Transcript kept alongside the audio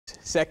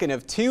host. Second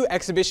of two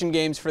exhibition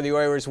games for the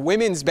Oilers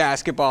women's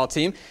basketball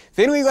team.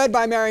 Findlay led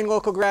by Marion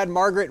local grad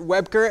Margaret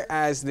Webker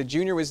as the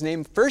junior was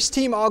named first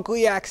team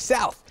All-GLIAC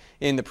South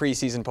in the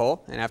preseason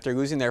poll. And after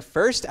losing their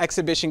first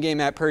exhibition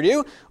game at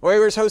Purdue,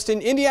 Oilers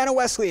hosting Indiana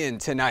Wesleyan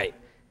tonight.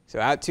 So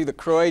out to the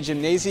Croy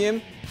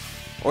Gymnasium.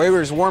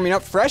 Oilers warming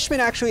up. Freshmen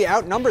actually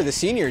outnumber the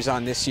seniors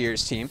on this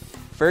year's team.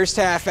 First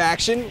half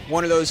action,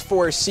 one of those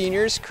four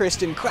seniors,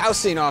 Kristen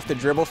Clausing off the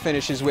dribble,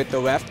 finishes with the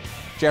left.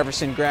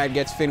 Jefferson grad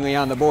gets Findlay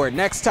on the board.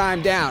 Next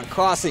time down,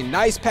 Clausing,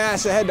 nice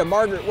pass ahead to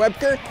Margaret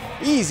Webker.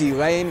 Easy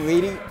lane,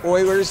 leading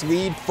Oilers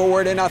lead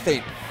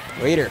 4-0.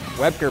 Later,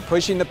 Webker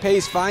pushing the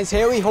pace, finds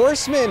Haley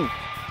Horseman.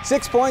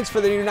 6 points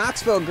for the New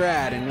Knoxville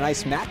grad, and a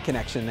nice mat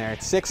connection there.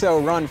 It's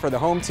 6-0 run for the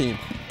home team.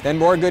 Then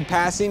more good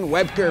passing.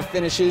 Webker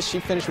finishes. She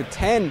finished with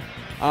 10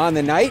 on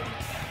the night.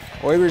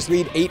 Oilers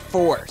lead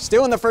 8-4.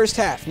 Still in the first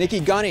half, Nikki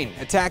Gunning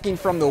attacking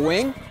from the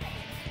wing.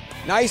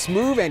 Nice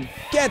move and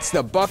gets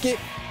the bucket.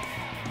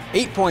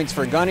 8 points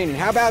for Gunning, and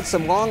how about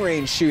some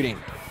long-range shooting?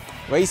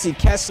 Lacey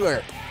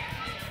Kessler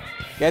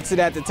gets it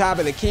at the top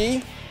of the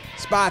key,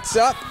 spots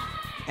up,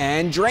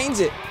 and drains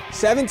it.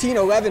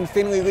 17-11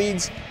 Findlay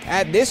leads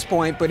at this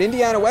point, but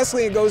Indiana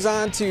Wesleyan goes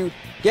on to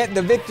get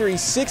the victory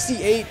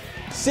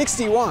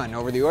 68-61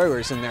 over the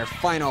Oilers in their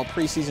final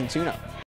preseason tune-up.